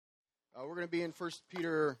We're going to be in 1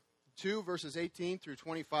 Peter 2, verses 18 through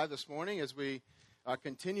 25 this morning as we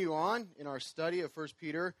continue on in our study of 1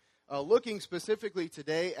 Peter, looking specifically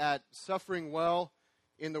today at suffering well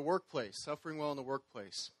in the workplace. Suffering well in the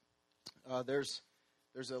workplace. There's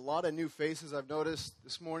a lot of new faces I've noticed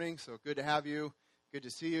this morning, so good to have you. Good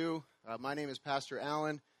to see you. My name is Pastor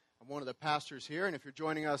Allen. I'm one of the pastors here, and if you're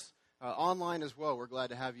joining us online as well, we're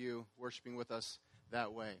glad to have you worshiping with us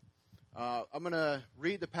that way. I'm going to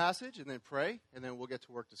read the passage and then pray, and then we'll get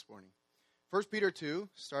to work this morning. 1 Peter 2,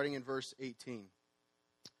 starting in verse 18.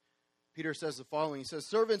 Peter says the following. He says,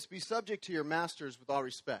 "Servants, be subject to your masters with all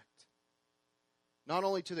respect, not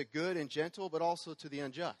only to the good and gentle, but also to the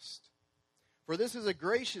unjust. For this is a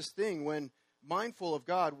gracious thing when, mindful of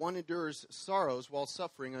God, one endures sorrows while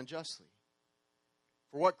suffering unjustly.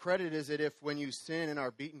 For what credit is it if, when you sin and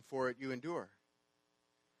are beaten for it, you endure?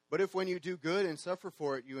 But if when you do good and suffer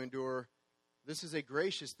for it, you endure, this is a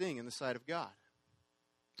gracious thing in the sight of God."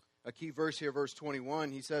 A key verse here, verse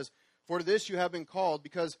 21, he says, "For to this you have been called,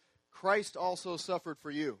 because Christ also suffered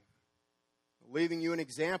for you, leaving you an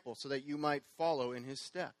example so that you might follow in his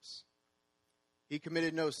steps. He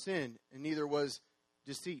committed no sin, and neither was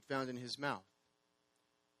deceit found in his mouth.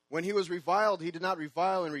 When he was reviled, he did not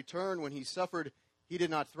revile in return. When he suffered, he did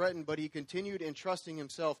not threaten, but he continued entrusting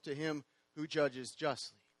himself to him who judges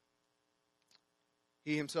justly.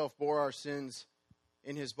 He himself bore our sins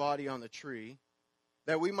in his body on the tree,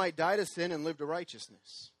 that we might die to sin and live to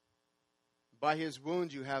righteousness. By his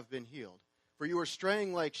wounds you have been healed. For you were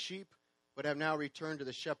straying like sheep, but have now returned to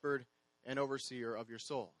the shepherd and overseer of your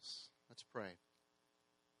souls." Let's pray.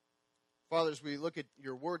 Father, as we look at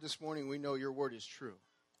your word this morning, we know your word is true.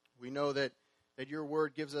 We know that your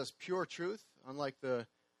word gives us pure truth, unlike the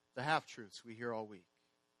half-truths we hear all week.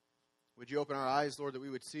 Would you open our eyes, Lord, that we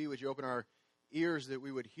would see? Would you open our ears that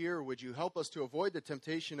we would hear? Would you help us to avoid the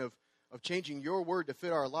temptation of changing your word to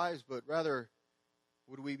fit our lives, but rather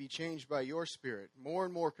would we be changed by your Spirit, more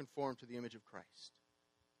and more conformed to the image of Christ?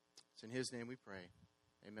 It's in his name we pray.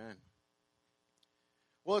 Amen.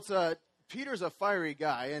 Well, Peter's a fiery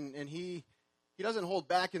guy, and he doesn't hold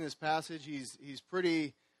back in this passage. He's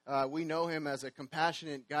pretty, we know him as a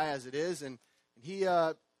compassionate guy as it is, and he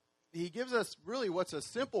gives us really what's a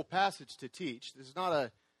simple passage to teach. There's not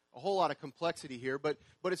a whole lot of complexity here, but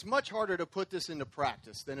it's much harder to put this into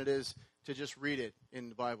practice than it is to just read it in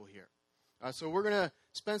the Bible here. So we're going to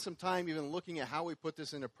spend some time even looking at how we put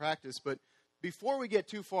this into practice. But before we get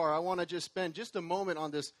too far, I want to just spend just a moment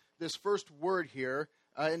on this first word here.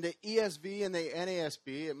 In the ESV and the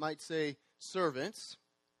NASB, it might say servants.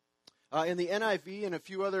 In the NIV and a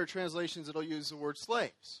few other translations, it'll use the word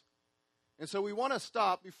slaves. And so we want to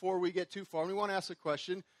stop before we get too far. And we want to ask the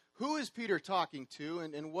question, who is Peter talking to,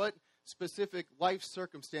 and what specific life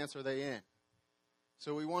circumstance are they in?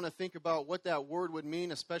 So we want to think about what that word would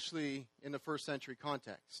mean, especially in the first century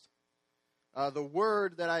context. The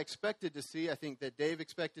word that I expected to see, I think that Dave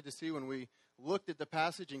expected to see when we looked at the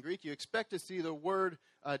passage in Greek, you expect to see the word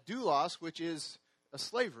doulos, which is a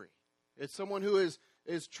slavery. It's someone who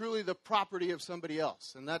is truly the property of somebody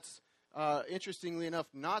else. And that's, interestingly enough,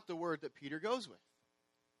 not the word that Peter goes with.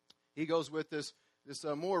 He goes with this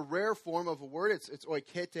more rare form of a word. It's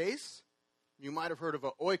oiketes. You might have heard of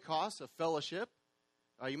a oikos, a fellowship.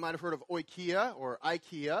 You might have heard of oikia or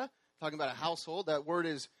IKEA, talking about a household. That word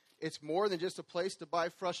it's more than just a place to buy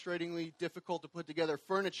frustratingly difficult to put together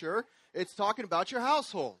furniture. It's talking about your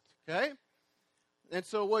household, okay? And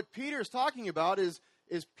so what Peter's talking about is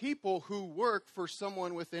people who work for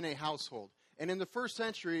someone within a household. And in the first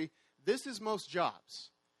century, this is most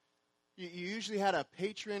jobs. You usually had a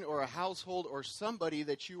patron or a household or somebody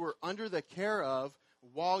that you were under the care of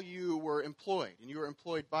while you were employed, and you were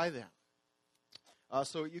employed by them.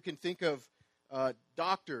 So you can think of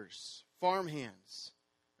doctors, farmhands,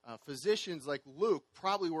 physicians like Luke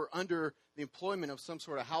probably were under the employment of some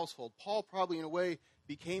sort of household. Paul probably, in a way,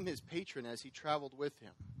 became his patron as he traveled with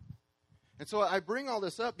him. And so I bring all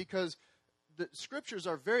this up because the scriptures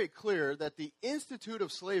are very clear that the institute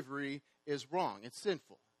of slavery is wrong. It's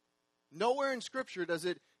sinful. Nowhere in Scripture does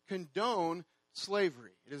it condone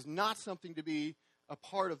slavery. It is not something to be a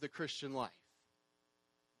part of the Christian life.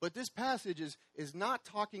 But this passage is not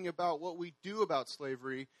talking about what we do about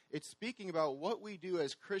slavery. It's speaking about what we do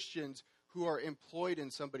as Christians who are employed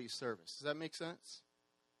in somebody's service. Does that make sense?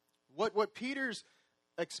 What Peter's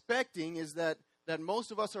expecting is that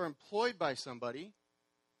most of us are employed by somebody,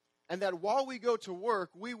 and that while we go to work,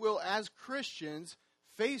 we will, as Christians,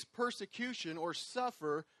 face persecution or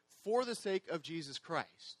suffer for the sake of Jesus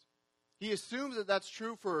Christ. He assumes that that's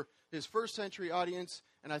true for his first century audience,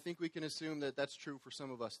 and I think we can assume that that's true for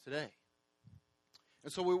some of us today.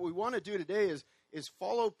 And so what we want to do today is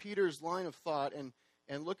follow Peter's line of thought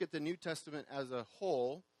and look at the New Testament as a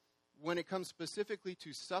whole when it comes specifically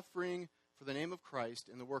to suffering for the name of Christ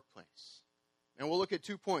in the workplace. And we'll look at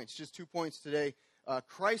 2 points, just 2 points today.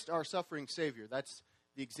 Christ, our suffering Savior. That's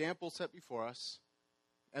the example set before us.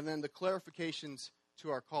 And then the clarifications to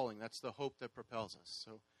our calling. That's the hope that propels us.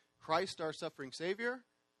 So Christ, our suffering Savior,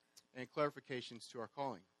 and clarifications to our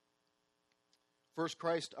calling. First,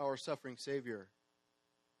 Christ, our suffering Savior.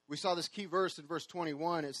 We saw this key verse in verse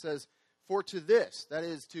 21. It says, "For to this," that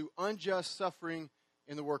is, to unjust suffering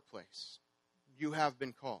in the workplace, "you have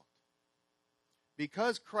been called.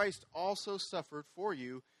 Because Christ also suffered for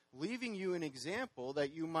you, leaving you an example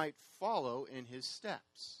that you might follow in his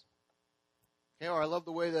steps." Okay, or I love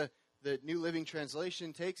the way the New Living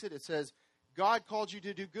Translation takes it. It says, God called you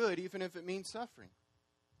to do good, even if it means suffering,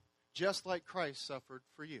 just like Christ suffered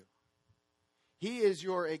for you. He is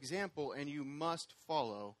your example, and you must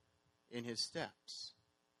follow in his steps.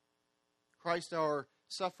 Christ, our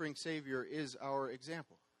suffering Savior, is our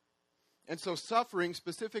example. And so suffering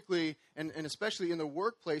specifically, and especially in the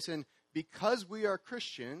workplace, and because we are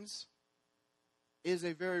Christians, is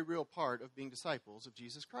a very real part of being disciples of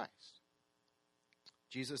Jesus Christ.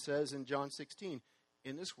 Jesus says in John 16,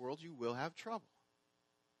 "In this world you will have trouble."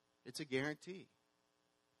 It's a guarantee.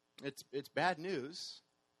 It's bad news,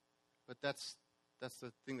 but that's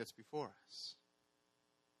the thing that's before us.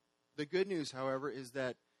 The good news, however, is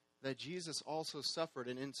that Jesus also suffered,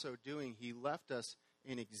 and in so doing, he left us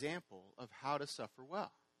an example of how to suffer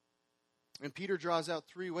well. And Peter draws out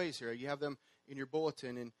 3 ways here. You have them in your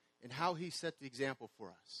bulletin, and how he set the example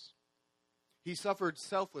for us. He suffered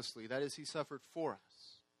selflessly, that is, he suffered for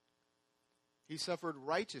us. He suffered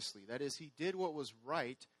righteously, that is, he did what was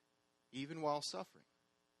right even while suffering.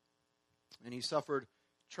 And he suffered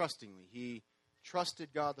trustingly. He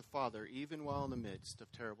trusted God the Father even while in the midst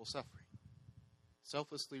of terrible suffering.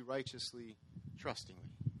 Selflessly, righteously,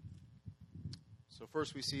 trustingly. So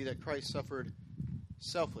first we see that Christ suffered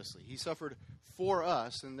selflessly. He suffered for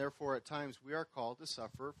us, and therefore at times we are called to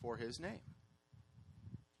suffer for his name.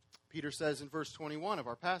 Peter says in verse 21 of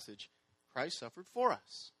our passage, Christ suffered for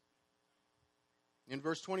us. In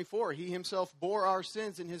verse 24, he himself bore our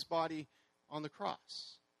sins in his body on the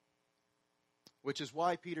cross. Which is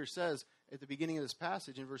why Peter says at the beginning of this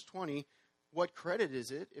passage in verse 20, "What credit is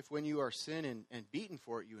it if when you are sin and beaten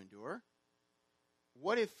for it you endure?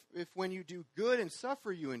 What if when you do good and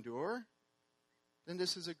suffer you endure? Then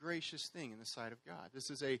this is a gracious thing in the sight of God." This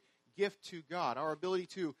is a gift to God. Our ability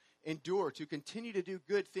to endure, to continue to do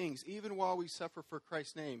good things, even while we suffer for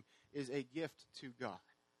Christ's name, is a gift to God.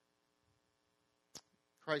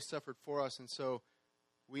 Christ suffered for us, and so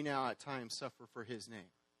we now at times suffer for his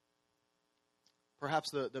name.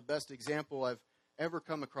 Perhaps the best example I've ever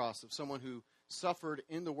come across of someone who suffered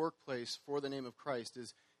in the workplace for the name of Christ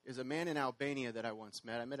is a man in Albania that I once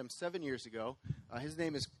met. I met him 7 years ago. His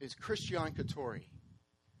name is Christian Katori.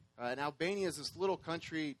 And Albania is this little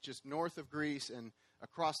country just north of Greece and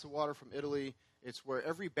across the water from Italy. It's where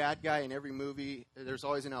every bad guy in every movie, there's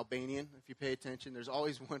always an Albanian. If you pay attention, there's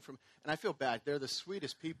always one from, and I feel bad. They're the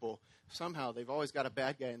sweetest people. Somehow they've always got a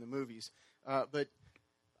bad guy in the movies. But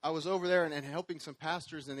I was over there and helping some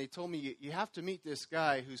pastors, and they told me, you have to meet this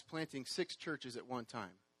guy who's planting 6 churches at one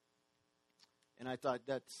time. And I thought,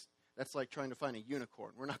 that's like trying to find a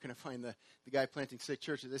unicorn. We're not going to find the guy planting 6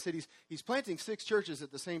 churches. They said he's planting 6 churches at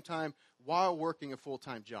the same time while working a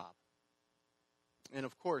full-time job. And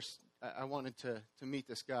of course, I wanted to meet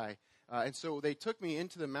this guy. And so they took me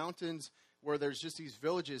into the mountains where there's just these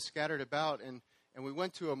villages scattered about, and we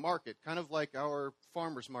went to a market, kind of like our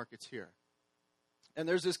farmers markets here. And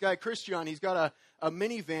there's this guy, Christian. He's got a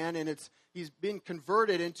minivan, and he's been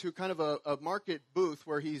converted into kind of a market booth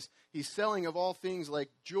where he's selling of all things like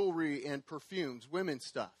jewelry and perfumes, women's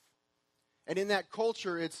stuff. And in that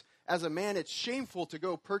culture, as a man, it's shameful to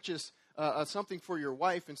go purchase something for your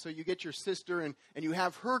wife, and so you get your sister and you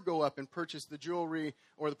have her go up and purchase the jewelry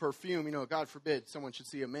or the perfume. You know, God forbid someone should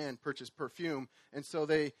see a man purchase perfume. And so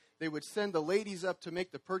they would send the ladies up to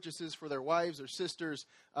make the purchases for their wives or sisters.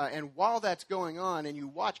 And while that's going on, and you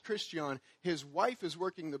watch Christian, his wife is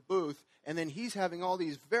working the booth, and then he's having all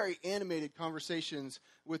these very animated conversations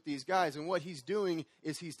with these guys. And what he's doing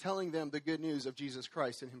is he's telling them the good news of Jesus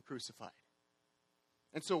Christ and him crucified.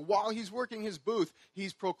 And so while he's working his booth,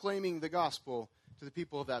 he's proclaiming the gospel to the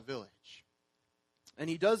people of that village. And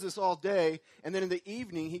he does this all day, and then in the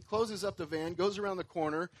evening, he closes up the van, goes around the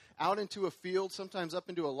corner, out into a field, sometimes up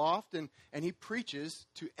into a loft, and he preaches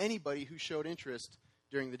to anybody who showed interest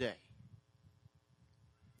during the day.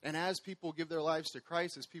 And as people give their lives to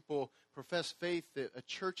Christ, as people profess faith, a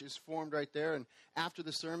church is formed right there. And after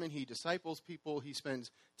the sermon, he disciples people. He spends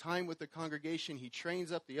time with the congregation. He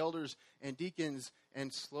trains up the elders and deacons.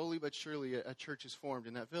 And slowly but surely, a church is formed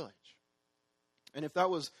in that village. And if that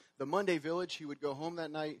was the Monday village, he would go home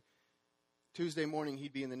that night. Tuesday morning,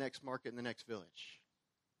 he'd be in the next market in the next village.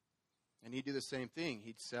 And he'd do the same thing.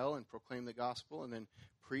 He'd sell and proclaim the gospel and then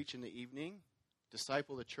preach in the evening,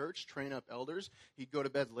 disciple the church, train up elders. He'd go to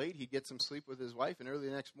bed late. He'd get some sleep with his wife. And early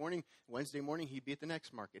the next morning, Wednesday morning, he'd be at the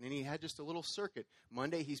next market. And he had just a little circuit.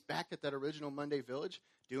 Monday, he's back at that original Monday village,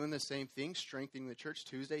 doing the same thing, strengthening the church.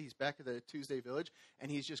 Tuesday, he's back at the Tuesday village.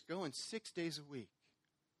 And he's just going 6 days a week.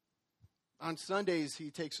 On Sundays,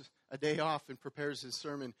 he takes a day off and prepares his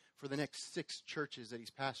sermon for the next 6 churches that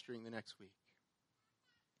he's pastoring the next week.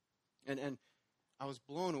 And I was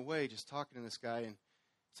blown away just talking to this guy and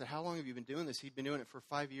said, how long have you been doing this? He'd been doing it for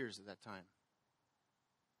 5 years at that time.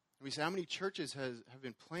 And we said, how many churches have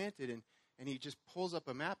been planted? And he just pulls up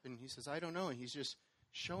a map and he says, I don't know. And he's just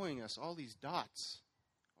showing us all these dots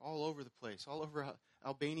all over the place, all over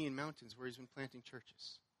Albanian mountains where he's been planting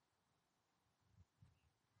churches.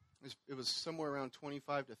 It was somewhere around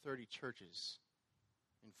 25 to 30 churches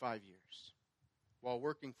in 5 years while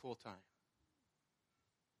working full time.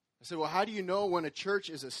 I said, well, how do you know when a church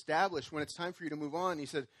is established, when it's time for you to move on? He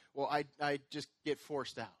said, well, I just get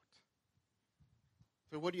forced out.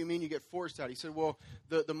 So what do you mean you get forced out? He said, well,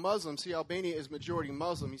 the Muslims, see, Albania is majority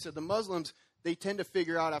Muslim. He said the Muslims, they tend to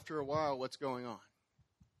figure out after a while what's going on.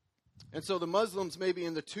 And so the Muslims, maybe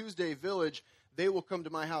in the Tuesday village, they will come to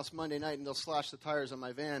my house Monday night and they'll slash the tires on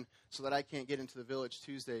my van so that I can't get into the village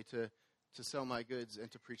Tuesday to sell my goods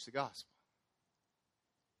and to preach the gospel.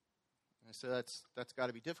 And I said, that's got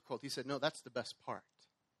to be difficult. He said, no, that's the best part.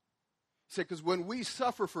 He said, because when we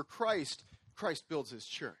suffer for Christ, Christ builds his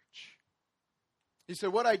church. He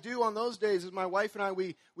said, what I do on those days is my wife and I,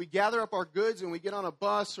 we gather up our goods and we get on a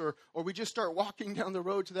bus or we just start walking down the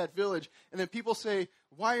road to that village. And then people say,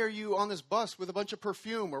 why are you on this bus with a bunch of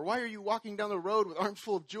perfume? Or why are you walking down the road with arms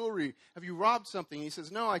full of jewelry? Have you robbed something? And he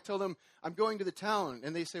says, no, I tell them I'm going to the town.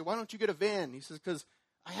 And they say, why don't you get a van? He says, because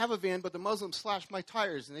I have a van, but the Muslims slashed my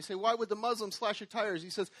tires. And they say, why would the Muslims slash your tires?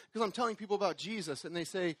 He says, because I'm telling people about Jesus. And they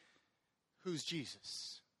say, who's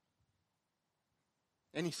Jesus?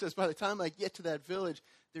 And he says, by the time I get to that village,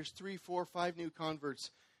 there's 3, 4, 5 new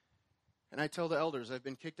converts. And I tell the elders, I've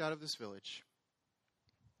been kicked out of this village.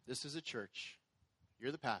 This is a church.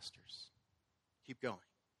 You're the pastors. Keep going.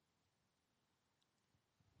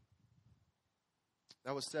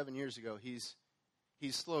 That was 7 years ago. He's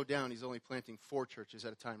slowed down. He's only planting 4 churches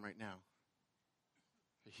at a time right now.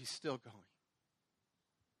 But he's still going.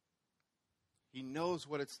 He knows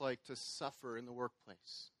what it's like to suffer in the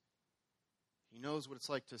workplace. He knows what it's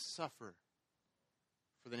like to suffer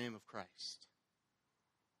for the name of Christ.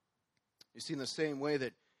 You see, in the same way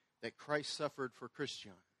that Christ suffered for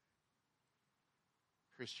Christian,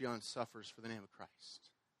 Christian suffers for the name of Christ.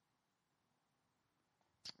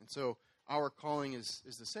 And so our calling is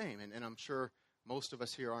the same. And I'm sure most of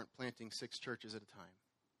us here aren't planting 6 churches at a time.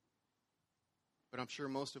 But I'm sure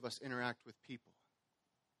most of us interact with people.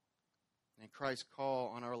 And Christ's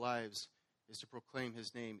call on our lives is to proclaim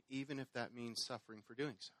his name, even if that means suffering for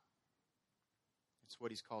doing so. It's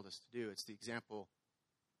what he's called us to do. It's the example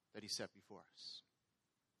that he set before us.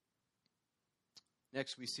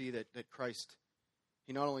 Next, we see that Christ,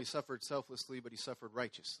 he not only suffered selflessly, but he suffered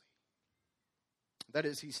righteously. That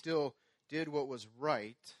is, he still did what was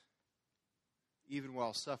right, even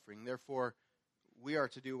while suffering. Therefore, we are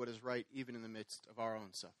to do what is right, even in the midst of our own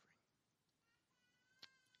suffering.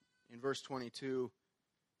 In verse 22,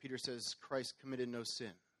 Peter says, Christ committed no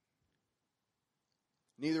sin.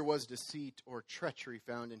 Neither was deceit or treachery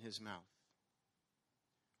found in his mouth.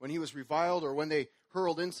 When he was reviled or when they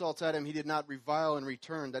hurled insults at him, he did not revile in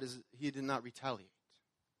return. That is, he did not retaliate.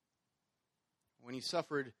 When he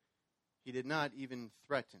suffered, he did not even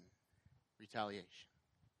threaten retaliation.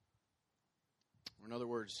 Or in other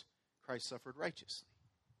words, Christ suffered righteously.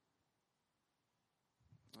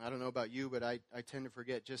 I don't know about you, but I tend to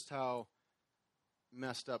forget just how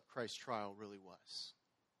messed up Christ's trial really was.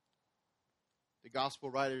 The gospel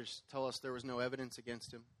writers tell us there was no evidence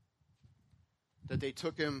against him. That they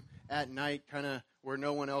took him at night, kind of where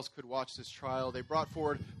no one else could watch this trial. They brought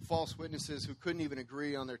forward false witnesses who couldn't even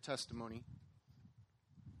agree on their testimony.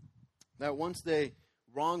 That once they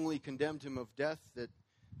wrongly condemned him of death, that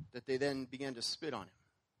they then began to spit on him.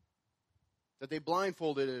 That they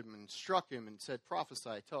blindfolded him and struck him and said,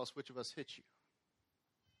 prophesy, tell us which of us hit you.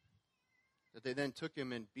 That they then took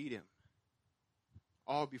him and beat him,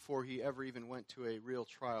 all before he ever even went to a real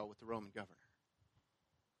trial with the Roman governor.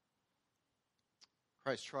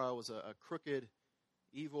 Christ's trial was a crooked,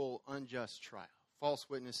 evil, unjust trial. False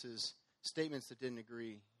witnesses, statements that didn't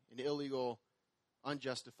agree, an illegal,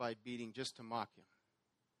 unjustified beating just to mock him.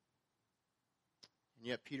 And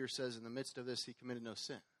yet Peter says in the midst of this, he committed no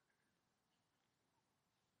sin.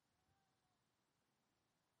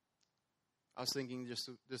 I was thinking just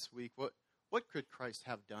this week, what could Christ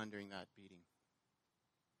have done during that beating?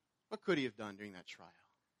 What could he have done during that trial?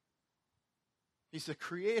 He's the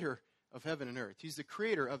creator of heaven and earth. He's the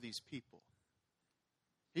creator of these people.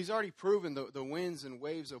 He's already proven the winds and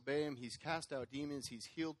waves obey him. He's cast out demons. He's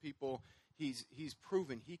healed people. He's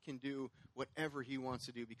proven he can do whatever he wants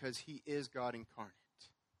to do because he is God incarnate.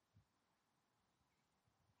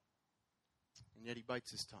 And yet he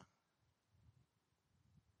bites his tongue.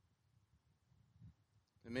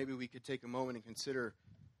 And maybe we could take a moment and consider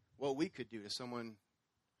what we could do to someone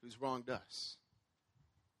who's wronged us.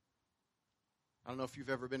 I don't know if you've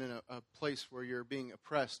ever been in a place where you're being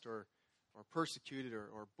oppressed or persecuted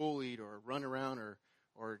or bullied or run around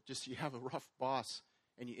or just you have a rough boss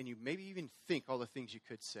and you maybe even think all the things you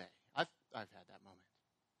could say. I've had that moment.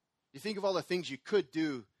 You think of all the things you could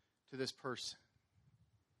do to this person.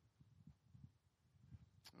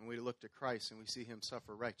 And we look to Christ and we see him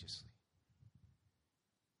suffer righteously.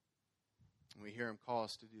 And we hear him call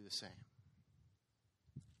us to do the same.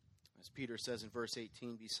 As Peter says in verse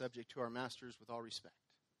 18, be subject to our masters with all respect.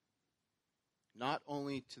 Not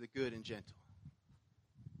only to the good and gentle,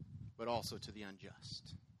 but also to the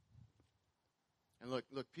unjust. And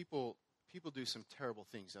look, people do some terrible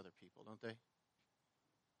things to other people, don't they?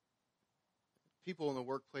 People in the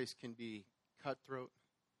workplace can be cutthroat.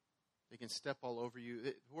 They can step all over you.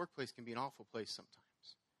 The workplace can be an awful place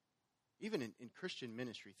sometimes. Even in Christian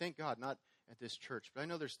ministry. Thank God, not at this church. But I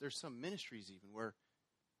know there's some ministries even where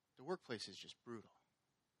the workplace is just brutal.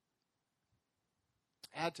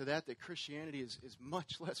 Add to that Christianity is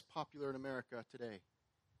much less popular in America today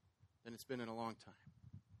than it's been in a long time.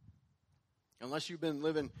 Unless you've been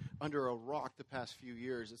living under a rock the past few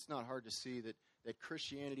years, it's not hard to see that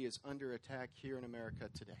Christianity is under attack here in America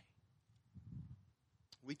today.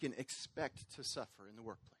 We can expect to suffer in the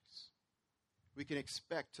workplace. We can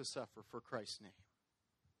expect to suffer for Christ's name.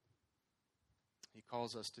 He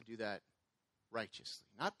calls us to do that righteously,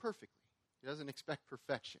 not perfectly. He doesn't expect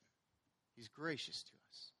perfection. He's gracious to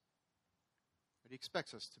us. But he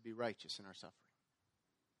expects us to be righteous in our suffering.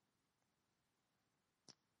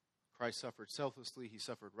 Christ suffered selflessly, he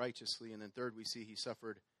suffered righteously, and then third we see he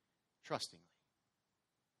suffered trustingly.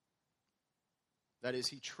 That is,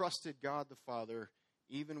 he trusted God the Father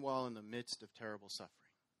even while in the midst of terrible suffering.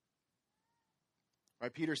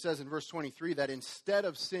 Right, Peter says in verse 23 that instead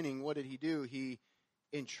of sinning, what did he do? He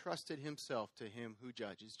entrusted himself to him who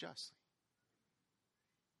judges justly.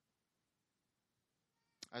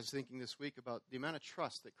 I was thinking this week about the amount of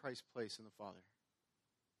trust that Christ placed in the Father.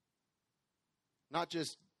 Not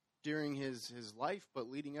just during his life, but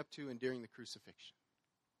leading up to and during the crucifixion.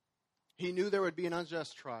 He knew there would be an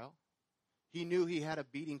unjust trial. He knew he had a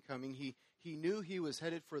beating coming. He knew he was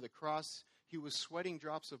headed for the cross. He was sweating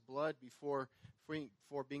drops of blood before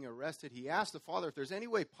being arrested. He asked the Father, if there's any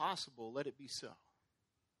way possible, let it be so.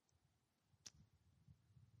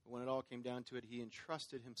 But when it all came down to it, he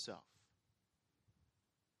entrusted himself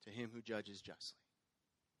to him who judges justly.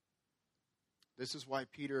 This is why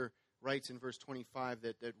Peter writes in verse 25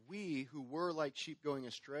 that we who were like sheep going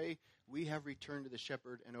astray, we have returned to the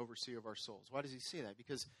shepherd and overseer of our souls. Why does he say that?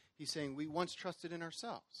 Because he's saying we once trusted in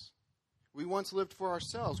ourselves. We once lived for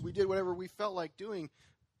ourselves. We did whatever we felt like doing,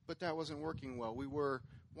 but that wasn't working well. We were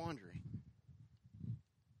wandering.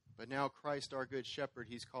 But now Christ, our good shepherd,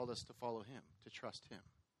 he's called us to follow him, to trust him.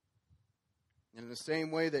 And in the same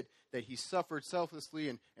way that he suffered selflessly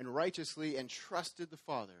and righteously and trusted the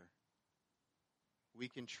Father, we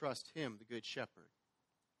can trust him, the good shepherd,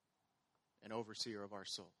 and overseer of our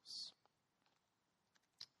souls.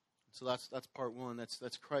 So that's part one.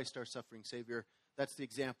 That's Christ, our suffering Savior. That's the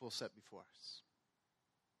example set before us.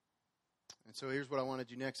 And so here's what I want to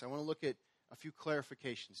do next. I want to look at a few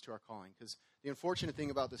clarifications to our calling, because the unfortunate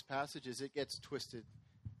thing about this passage is it gets twisted.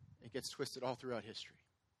 It gets twisted all throughout history.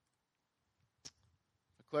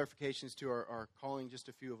 The clarifications to our calling, just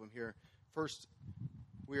a few of them here. First,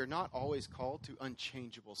 we are not always called to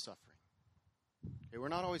unchangeable suffering. Okay, we're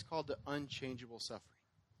not always called to unchangeable suffering.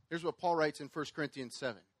 Here's what Paul writes in 1 Corinthians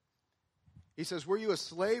 7. He says, were you a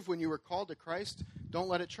slave when you were called to Christ? Don't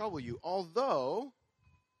let it trouble you. Although,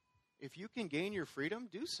 if you can gain your freedom,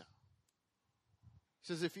 do so.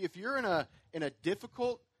 He says, if you're in a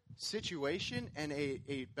difficult situation and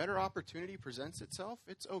a better opportunity presents itself,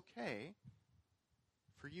 it's okay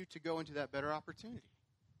for you to go into that better opportunity.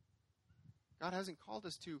 God hasn't called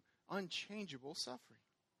us to unchangeable suffering.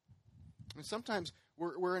 And sometimes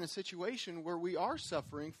we're in a situation where we are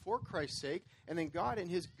suffering for Christ's sake, and then God in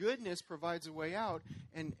His goodness provides a way out,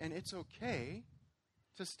 and it's okay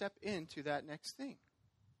to step into that next thing.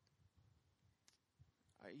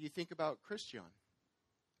 You think about Christian.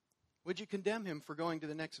 Would you condemn him for going to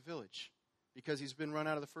the next village because he's been run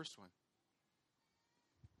out of the first one?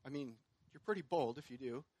 I mean, you're pretty bold if you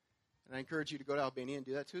do. And I encourage you to go to Albania and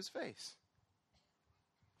do that to his face.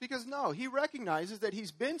 Because no, he recognizes that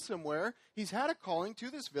he's been somewhere. He's had a calling to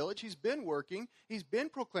this village. He's been working. He's been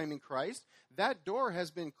proclaiming Christ. That door has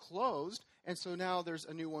been closed. And so now there's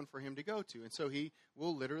a new one for him to go to. And so he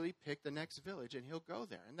will literally pick the next village and he'll go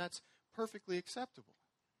there. And that's perfectly acceptable.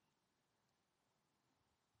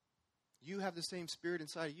 You have the same spirit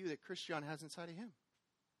inside of you that Christian has inside of him.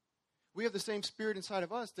 We have the same spirit inside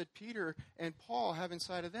of us that Peter and Paul have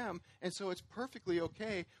inside of them. And so it's perfectly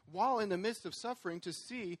okay, while in the midst of suffering, to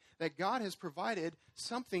see that God has provided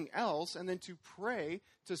something else, and then to pray,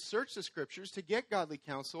 to search the Scriptures, to get godly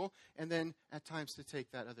counsel, and then at times to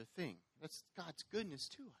take that other thing. That's God's goodness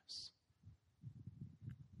to us.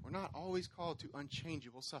 We're not always called to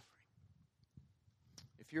unchangeable suffering.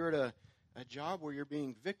 If you're at a job where you're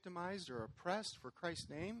being victimized or oppressed for Christ's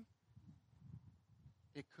name,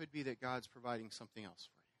 it could be that God's providing something else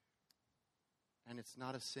for you. And it's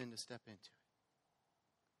not a sin to step into it.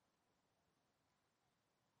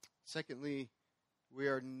 Secondly, we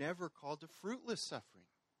are never called to fruitless suffering.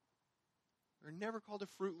 We're never called to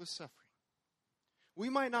fruitless suffering. We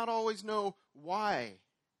might not always know why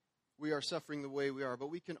we are suffering the way we are, but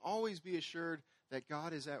we can always be assured that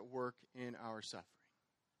God is at work in our suffering.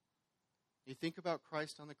 You think about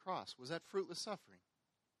Christ on the cross. Was that fruitless suffering?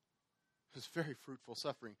 It was very fruitful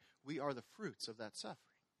suffering. We are the fruits of that suffering.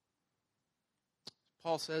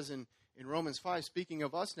 Paul says in Romans 5, speaking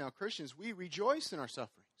of us now, Christians, we rejoice in our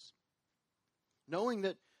sufferings, knowing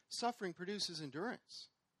that suffering produces endurance.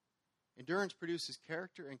 Endurance produces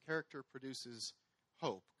character, and character produces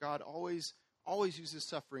hope. God always uses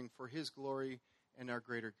suffering for His glory and our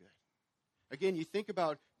greater good. Again, you think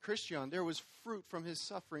about Christian, there was fruit from his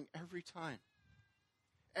suffering every time.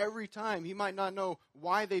 Every time. He might not know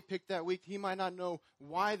why they picked that week. He might not know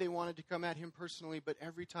why they wanted to come at him personally, but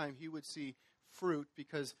every time he would see fruit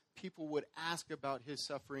because people would ask about his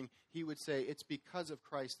suffering. He would say, it's because of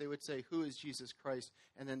Christ. They would say, who is Jesus Christ?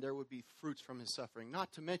 And then there would be fruits from his suffering.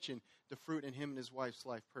 Not to mention the fruit in him and his wife's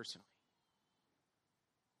life personally.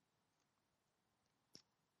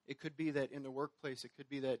 It could be that in the workplace, it could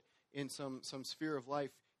be that in some sphere of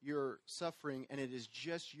life, you're suffering, and it is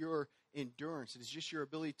just your endurance. It is just your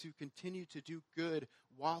ability to continue to do good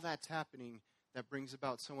while that's happening that brings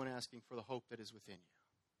about someone asking for the hope that is within you.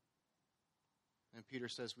 And Peter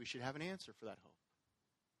says we should have an answer for that hope.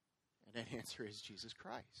 And that answer is Jesus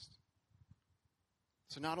Christ.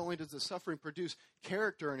 So not only does the suffering produce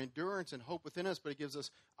character and endurance and hope within us, but it gives us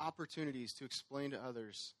opportunities to explain to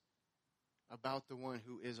others about the one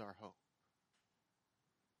who is our hope.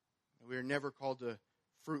 We are never called to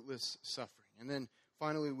fruitless suffering. And then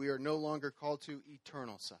finally, we are no longer called to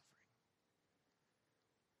eternal suffering.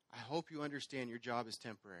 I hope you understand your job is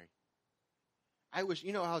temporary. I wish,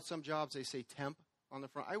 you know how some jobs they say temp on the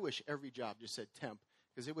front? I wish every job just said temp,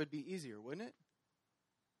 because it would be easier, wouldn't it?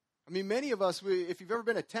 I mean, many of us, if you've ever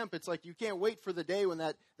been a temp, it's like you can't wait for the day when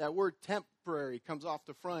that word temporary comes off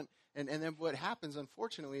the front. And then what happens,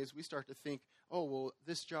 unfortunately, is we start to think, oh, well,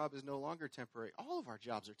 this job is no longer temporary. All of our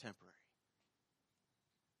jobs are temporary.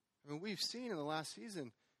 I mean, we've seen in the last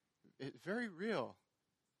season, it's very real.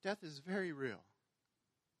 Death is very real.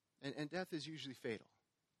 And death is usually fatal.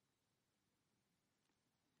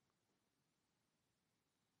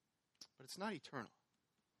 But it's not eternal.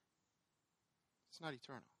 It's not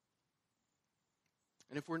eternal.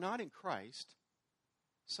 And if we're not in Christ,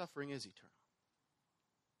 suffering is eternal.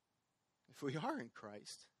 If we are in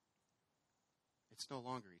Christ, it's no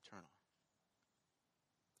longer eternal.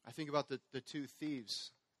 I think about the two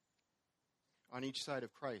thieves on each side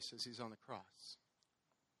of Christ as he's on the cross.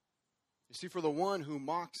 You see, for the one who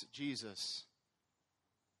mocks Jesus,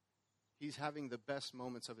 he's having the best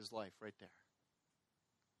moments of his life right there.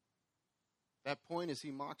 That point as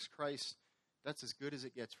he mocks Christ, that's as good as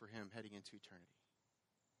it gets for him heading into eternity.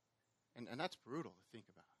 And that's brutal to think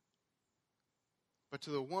about. But to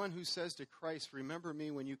the one who says to Christ, remember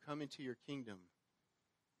me when you come into your kingdom,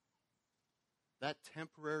 that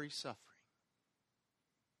temporary suffering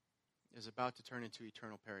is about to turn into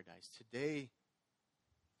eternal paradise. Today,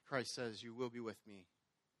 Christ says, you will be with me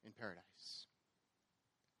in paradise.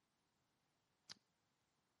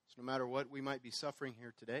 So no matter what we might be suffering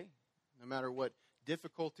here today, no matter what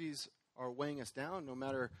difficulties are weighing us down, no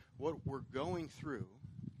matter what we're going through,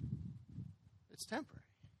 it's temporary.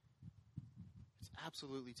 It's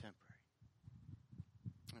absolutely temporary.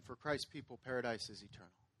 And for Christ's people, paradise is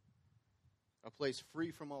eternal. A place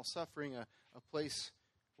free from all suffering, a place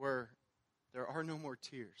where there are no more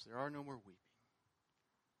tears, there are no more weeping.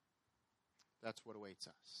 That's what awaits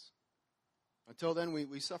us. Until then,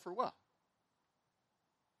 we suffer well.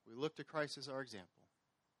 We look to Christ as our example.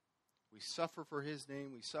 We suffer for his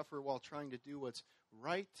name. We suffer while trying to do what's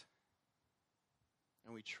right.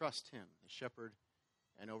 And we trust him, the shepherd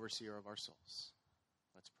and overseer of our souls.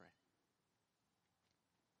 Let's pray.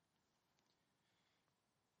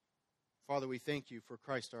 Father, we thank you for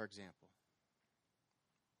Christ, our example.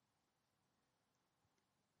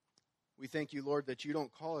 We thank you, Lord, that you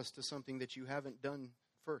don't call us to something that you haven't done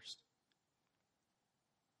first.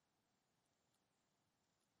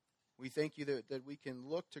 We thank you that we can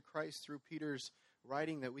look to Christ through Peter's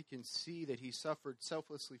writing, that we can see that he suffered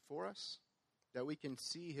selflessly for us, that we can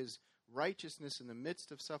see his righteousness in the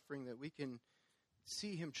midst of suffering, that we can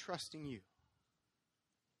see him trusting you.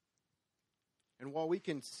 And while we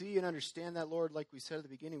can see and understand that, Lord, like we said at the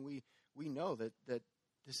beginning, we know that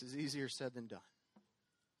this is easier said than done.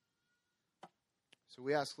 So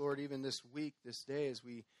we ask, Lord, even this week, this day, as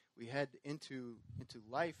we head into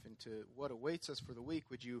life, into what awaits us for the week,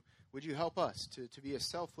 would you help us to be a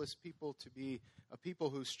selfless people, to be a people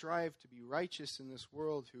who strive to be righteous in this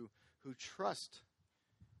world, who trust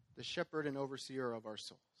the shepherd and overseer of our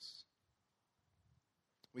souls.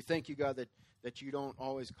 We thank you, God, that you don't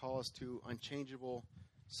always call us to unchangeable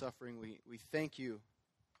suffering. We thank you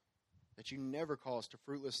that you never call us to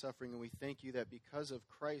fruitless suffering, and we thank you that because of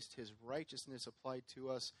Christ, his righteousness applied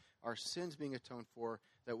to us, our sins being atoned for,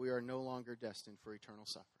 that we are no longer destined for eternal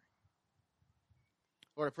suffering.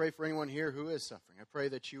 Lord, I pray for anyone here who is suffering. I pray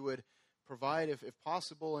that you would provide, if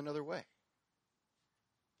possible, another way.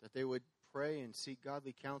 That they would pray and seek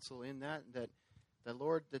godly counsel in that, and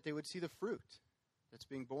Lord, that they would see the fruit that's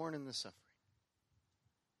being born in the suffering.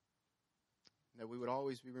 And that we would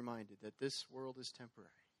always be reminded that this world is temporary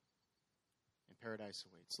and paradise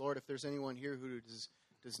awaits. Lord, if there's anyone here who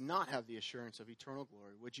does not have the assurance of eternal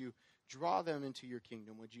glory, would you draw them into your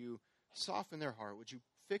kingdom? Would you soften their heart? Would you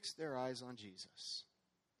fix their eyes on Jesus,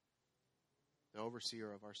 the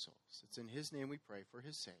overseer of our souls? It's in his name we pray for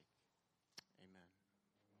his sake.